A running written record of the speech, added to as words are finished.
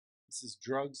This is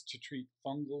drugs to treat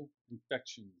fungal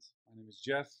infections. My name is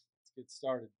Jeff. Let's get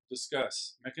started.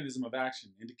 Discuss mechanism of action,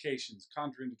 indications,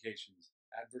 contraindications,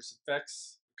 adverse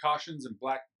effects, precautions and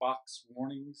black box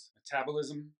warnings,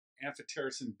 metabolism,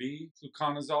 amphotericin B,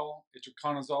 fluconazole,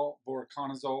 itraconazole,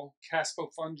 voriconazole,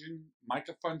 caspofungin,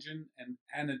 Micafungin, and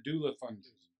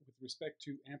anadulafungin. With respect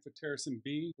to amphotericin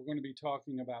B, we're going to be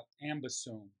talking about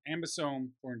ambisome. Ambisome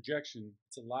for injection,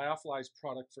 it's a lyophilized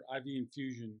product for IV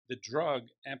infusion. The drug,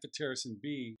 amphotericin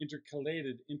B,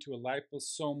 intercalated into a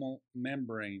liposomal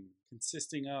membrane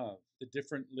consisting of the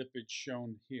different lipids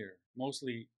shown here,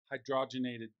 mostly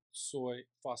hydrogenated soy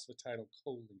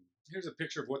phosphatidylcholine. Here's a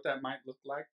picture of what that might look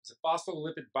like. It's a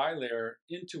phospholipid bilayer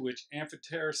into which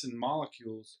amphotericin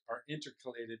molecules are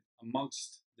intercalated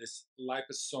amongst this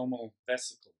liposomal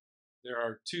vesicle. There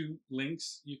are two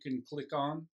links you can click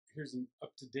on. Here's an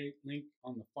up-to-date link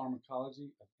on the pharmacology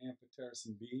of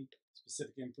amphotericin B,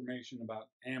 specific information about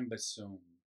ambisome.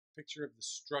 Picture of the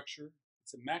structure.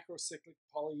 It's a macrocyclic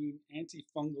polyene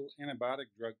antifungal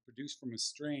antibiotic drug produced from a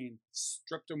strain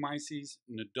Streptomyces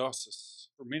nodosus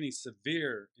for many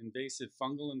severe invasive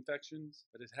fungal infections,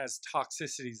 but it has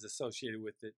toxicities associated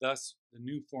with it. Thus, the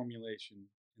new formulation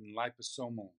in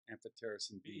liposomal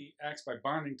amphotericin B acts by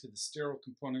binding to the sterile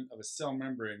component of a cell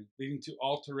membrane, leading to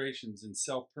alterations in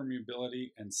cell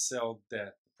permeability and cell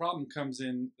death. The problem comes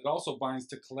in, it also binds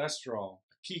to cholesterol,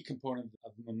 a key component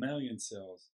of mammalian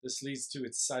cells. This leads to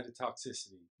its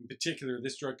cytotoxicity. In particular,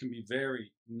 this drug can be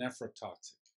very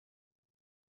nephrotoxic.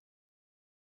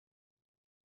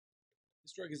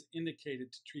 This drug is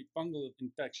indicated to treat fungal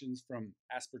infections from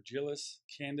Aspergillus,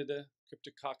 Candida,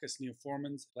 Cryptococcus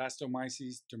neoformans,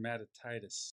 Blastomyces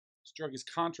dermatitis. This drug is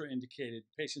contraindicated in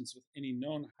patients with any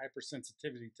known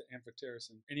hypersensitivity to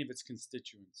amphotericin, any of its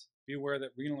constituents. Be aware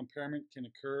that renal impairment can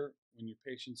occur when your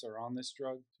patients are on this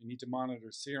drug. You need to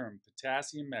monitor serum,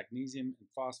 potassium, magnesium, and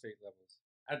phosphate levels.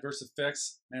 Adverse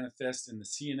effects manifest in the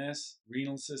CNS,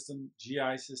 renal system,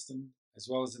 GI system, as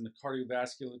well as in the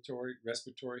cardiovasculatory,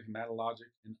 respiratory,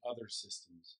 hematologic, and other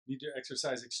systems. You need to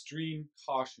exercise extreme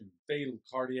caution. Fatal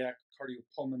cardiac,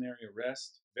 cardiopulmonary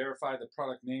arrest. Verify the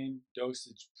product name,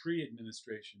 dosage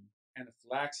pre-administration.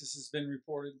 Anaphylaxis has been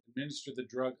reported. Administer the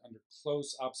drug under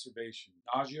close observation.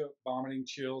 Nausea, vomiting,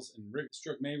 chills, and rigor. This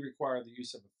drug may require the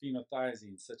use of a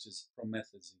phenothiazine such as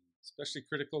promethazine. Especially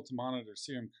critical to monitor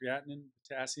serum creatinine,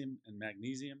 potassium, and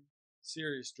magnesium.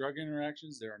 Serious drug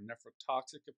interactions, there are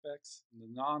nephrotoxic effects. The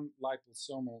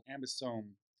non-liposomal ambisome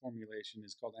formulation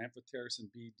is called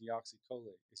amphotericin B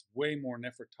deoxycholate. It's way more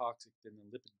nephrotoxic than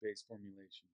the lipid-based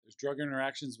formulation. There's drug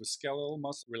interactions with skeletal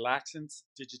muscle relaxants,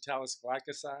 digitalis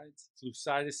glycosides,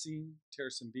 flucytosine.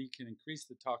 Tericin B can increase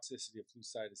the toxicity of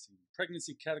flucytosine.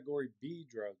 Pregnancy category B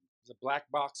drug. There's a black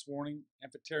box warning.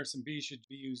 Amphotericin B should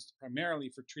be used primarily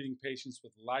for treating patients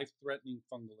with life-threatening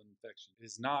fungal infection. It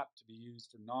is not to be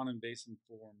used for non-invasive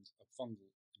forms of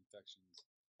fungal infections.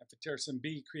 Amphotericin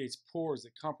B creates pores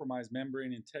that compromise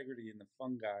membrane integrity in the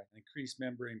fungi and increase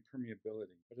membrane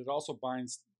permeability. But it also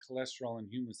binds cholesterol in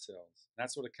human cells.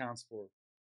 That's what accounts for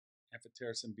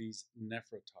amphotericin B's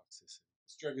nephrotoxicity.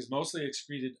 This drug is mostly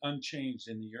excreted unchanged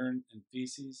in the urine and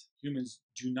feces. Humans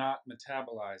do not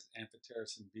metabolize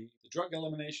amphotericin B. The drug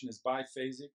elimination is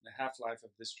biphasic. The half-life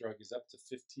of this drug is up to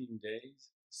 15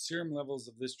 days. Serum levels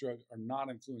of this drug are not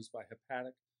influenced by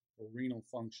hepatic or renal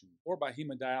function, or by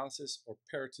hemodialysis or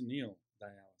peritoneal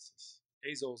dialysis.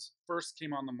 Azoles first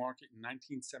came on the market in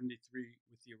 1973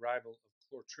 with the arrival of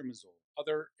chlorotrimazole.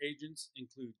 Other agents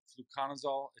include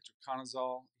fluconazole,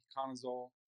 itraconazole, econazole,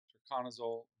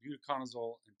 terconazole,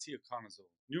 butoconazole, and tioconazole.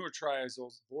 Newer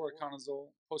triazoles, voriconazole,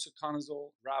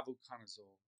 posaconazole,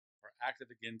 ravuconazole, are active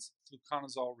against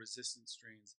fluconazole-resistant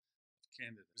strains of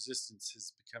Candida. Resistance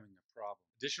is becoming a problem.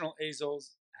 Additional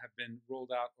azoles have been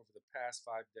rolled out over the past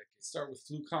 5 decades. Start with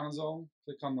fluconazole.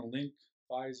 Click on the link,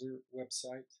 Pfizer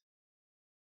website.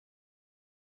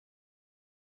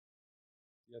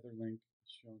 The other link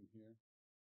is shown here.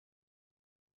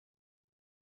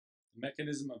 The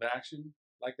mechanism of action,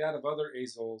 like that of other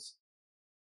azoles,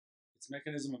 its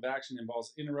mechanism of action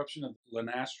involves interruption of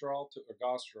lanastrol to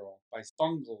ergosterol by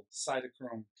fungal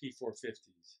cytochrome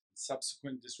P450s, and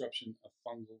subsequent disruption of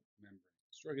fungal membrane.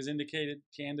 This drug is indicated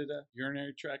Candida,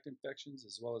 urinary tract infections,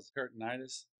 as well as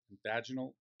peritonitis and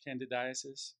vaginal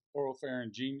candidiasis,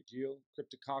 oropharyngeal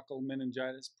cryptococcal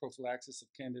meningitis, prophylaxis of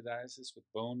candidiasis with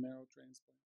bone marrow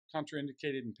transplant.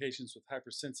 Contraindicated in patients with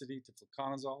hypersensitivity to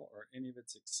fluconazole or any of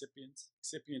its excipients.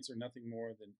 Excipients are nothing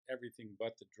more than everything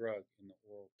but the drug in the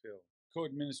oral pill.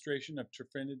 Co-administration of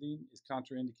terfenadine is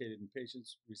contraindicated in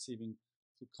patients receiving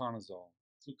fluconazole.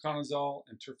 Fluconazole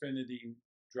and terfenadine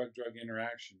drug-drug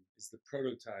interaction is the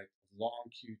prototype of long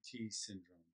QT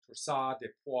syndrome. Torsades de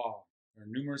pois. There are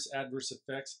numerous adverse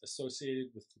effects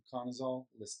associated with fluconazole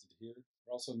listed here. There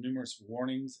are also numerous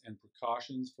warnings and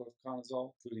precautions for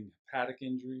fluconazole, including hepatic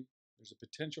injury. There's a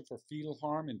potential for fetal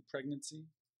harm in pregnancy.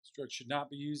 This drug should not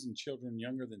be used in children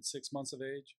younger than 6 months of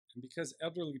age. And because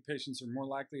elderly patients are more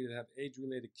likely to have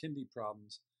age-related kidney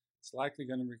problems, it's likely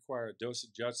going to require a dose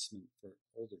adjustment for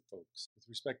older folks. With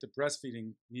respect to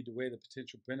breastfeeding, you need to weigh the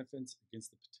potential benefits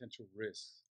against the potential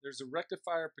risks. There's a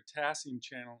rectifier potassium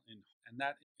channel, and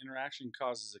that interaction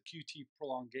causes a QT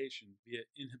prolongation via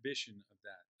inhibition of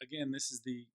that. Again, this is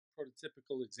the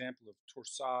prototypical example of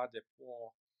torsades de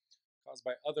pois caused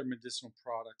by other medicinal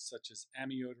products such as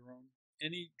amiodarone.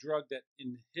 Any drug that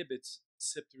inhibits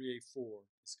CYP3A4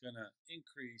 is going to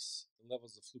increase the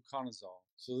levels of fluconazole.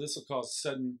 So this will cause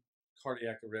sudden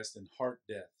cardiac arrest and heart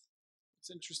death. What's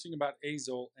interesting about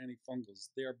azole antifungals,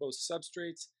 they are both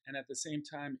substrates and at the same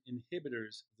time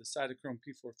inhibitors of the cytochrome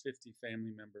P450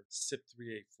 family member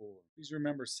CYP3A4. Please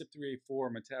remember CYP3A4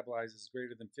 metabolizes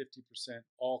greater than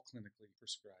 50% all clinically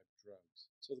prescribed drugs.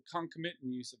 So the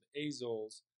concomitant use of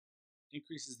azoles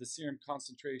increases the serum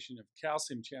concentration of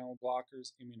calcium channel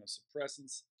blockers,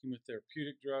 immunosuppressants,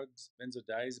 chemotherapeutic drugs,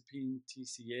 benzodiazepine,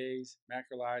 TCAs,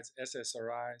 macrolides,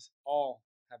 SSRIs, all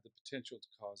have the potential to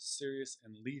cause serious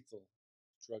and lethal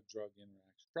drug-drug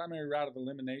interaction. The primary route of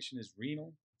elimination is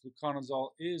renal.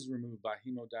 Fluconazole is removed by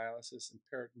hemodialysis and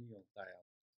peritoneal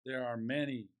dialysis. There are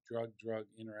many drug-drug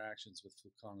interactions with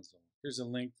fluconazole. Here's a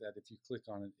link that if you click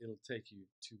on it, it'll take you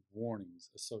to warnings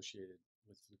associated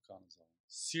with fluconazole.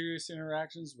 Serious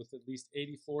interactions with at least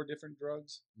 84 different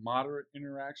drugs, moderate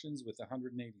interactions with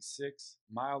 186,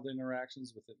 mild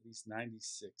interactions with at least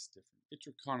 96 different.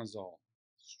 Itraconazole,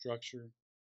 structure,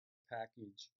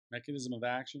 package, mechanism of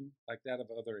action, like that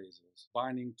of other azoles,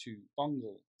 binding to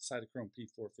fungal cytochrome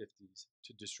P450s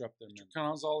to disrupt their membrane.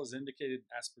 Itraconazole is indicated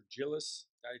Aspergillus,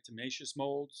 diatomaceous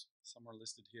molds, some are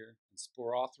listed here, and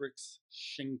Sporothrix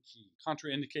schenckii.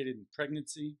 Contraindicated in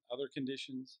pregnancy, other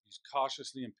conditions, used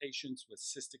cautiously in patients with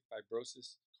cystic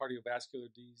fibrosis, cardiovascular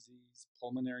disease,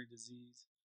 pulmonary disease,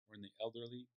 or in the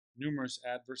elderly. Numerous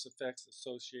adverse effects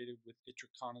associated with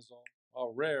itraconazole.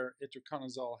 While rare,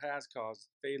 itraconazole has caused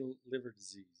fatal liver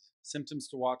disease. Symptoms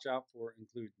to watch out for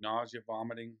include nausea,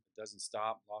 vomiting that doesn't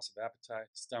stop, loss of appetite,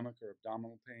 stomach or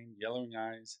abdominal pain, yellowing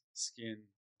eyes, skin,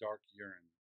 dark urine.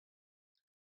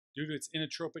 Due to its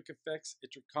inotropic effects,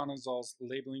 itracanazole's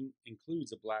labeling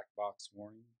includes a black box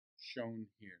warning, shown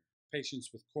here.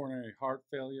 Patients with coronary heart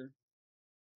failure.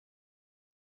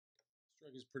 This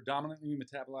drug is predominantly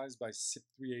metabolized by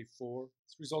CYP3A4.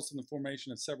 This results in the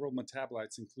formation of several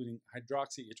metabolites, including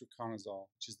hydroxyitraconazole,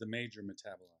 which is the major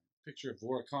metabolite. Picture of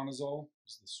voriconazole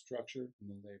is the structure and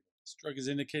the label. This drug is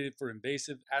indicated for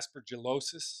invasive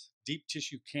aspergillosis, deep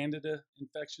tissue candida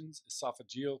infections,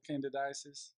 esophageal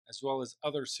candidiasis, as well as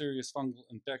other serious fungal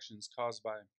infections caused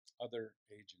by other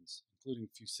agents, including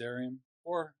fusarium,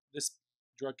 or this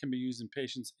drug can be used in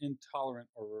patients intolerant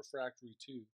or refractory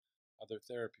to other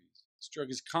therapies. This drug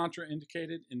is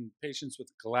contraindicated in patients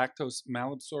with galactose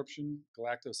malabsorption,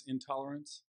 galactose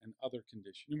intolerance, and other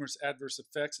conditions. Numerous adverse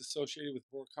effects associated with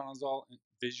voriconazole and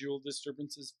visual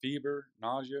disturbances, fever,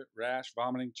 nausea, rash,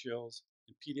 vomiting, chills.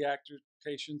 In pediatric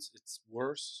patients, it's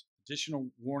worse.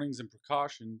 Additional warnings and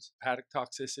precautions: hepatic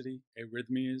toxicity,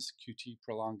 arrhythmias, QT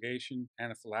prolongation,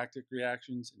 anaphylactic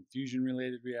reactions,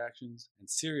 infusion-related reactions, and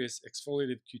serious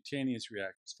exfoliative cutaneous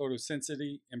reactions,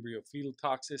 photosensitivity, embryo-fetal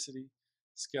toxicity,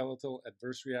 skeletal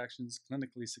adverse reactions,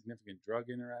 clinically significant drug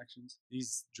interactions.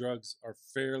 These drugs are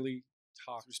fairly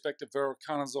toxic. With respect to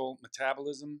voriconazole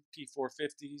metabolism,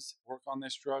 P450s work on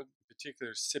this drug, in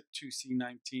particular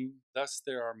CYP2C19. Thus,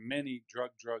 there are many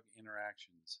drug-drug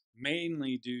interactions,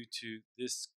 mainly due to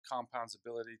this compound's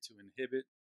ability to inhibit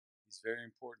these very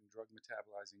important drug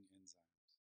metabolizing enzymes.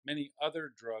 Many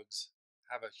other drugs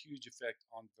have a huge effect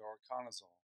on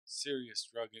voriconazole, serious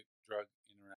drug-drug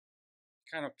interactions.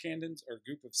 Echinocandins are a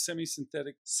group of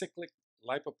semisynthetic cyclic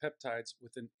lipopeptides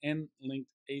with an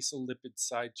N-linked acyl-lipid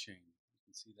side chain. You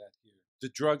can see that here. The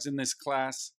drugs in this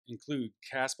class include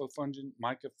caspofungin,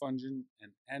 Micafungin,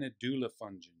 and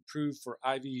anidulafungin, approved for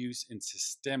IV use in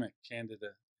systemic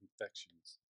Candida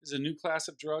infections. This is a new class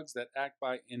of drugs that act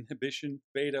by inhibition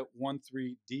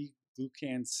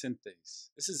beta-1,3-D-glucan synthase.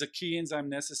 This is a key enzyme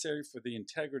necessary for the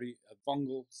integrity of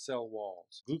fungal cell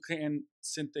walls. Glucan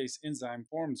synthase enzyme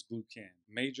forms glucan,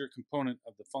 a major component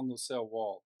of the fungal cell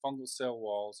wall. Fungal cell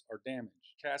walls are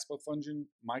damaged. Caspofungin,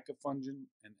 Micafungin,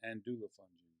 and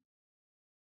anidulafungin.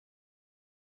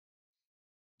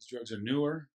 These drugs are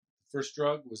newer. The first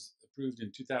drug was approved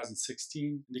in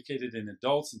 2016, indicated in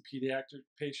adults and pediatric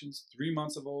patients 3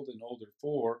 months of old and older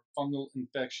for fungal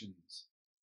infections.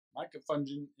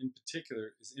 Micafungin, in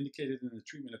particular, is indicated in the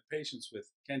treatment of patients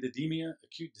with candidemia,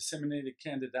 acute disseminated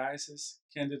candidiasis,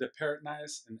 candida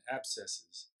peritonitis, and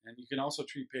abscesses. And you can also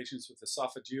treat patients with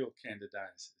esophageal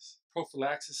candidiasis.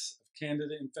 Prophylaxis of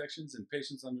candida infections in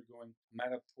patients undergoing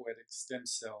hematopoietic stem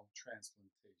cell transplantation.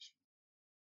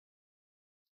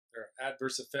 There are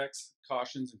adverse effects,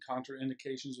 cautions, and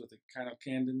contraindications with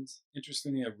echinocandins.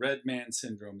 Interestingly, a red man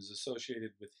syndrome is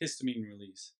associated with histamine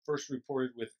release, first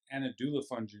reported with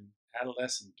anadulafungin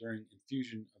adolescent during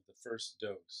infusion of the first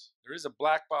dose. There is a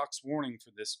black box warning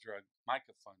for this drug,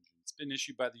 Micafungin. It's been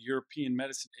issued by the European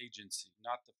Medicine Agency,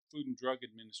 not the Food and Drug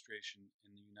Administration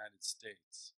in the United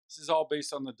States. This is all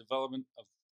based on the development of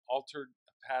altered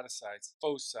hepatocytes,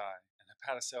 foci,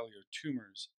 hepatocellular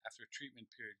tumors after a treatment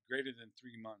period greater than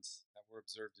 3 months that were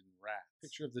observed in rats.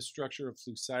 Picture of the structure of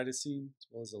flucytosine, as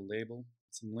well as a label and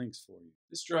some links for you.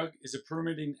 This drug is a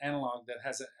pyrimidine analog that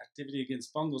has activity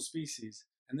against fungal species,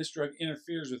 and this drug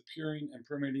interferes with purine and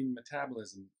pyrimidine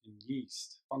metabolism in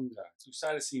yeast, fungi.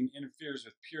 Flucytosine interferes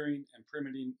with purine and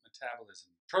pyrimidine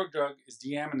metabolism. Prodrug is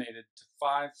deaminated to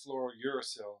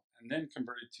 5-fluorouracil and then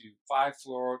converted to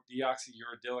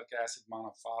 5-fluorodeoxyuridylic acid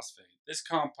monophosphate. This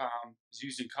compound is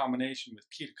used in combination with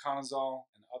ketoconazole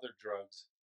and other drugs.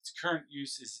 Its current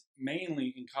use is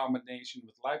mainly in combination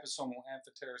with liposomal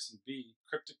amphotericin B,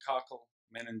 cryptococcal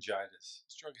meningitis.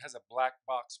 This drug has a black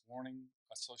box warning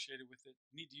associated with it.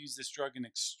 You need to use this drug in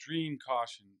extreme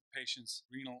caution in patients'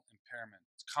 renal impairment.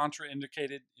 It's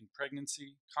contraindicated in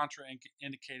pregnancy,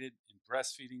 contraindicated in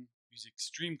breastfeeding. Use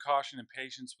extreme caution in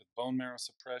patients with bone marrow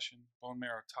suppression. Bone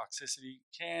marrow toxicity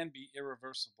can be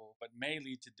irreversible but may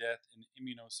lead to death in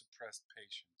immunosuppressed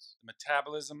patients. The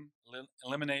metabolism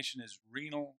elimination is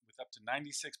renal, with up to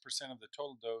 96% of the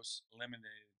total dose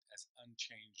eliminated as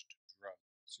unchanged drug.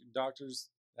 Student doctors,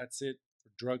 that's it for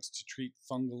drugs to treat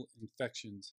fungal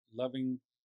infections. Loving,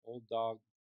 old dog,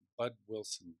 Bud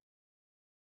Wilson.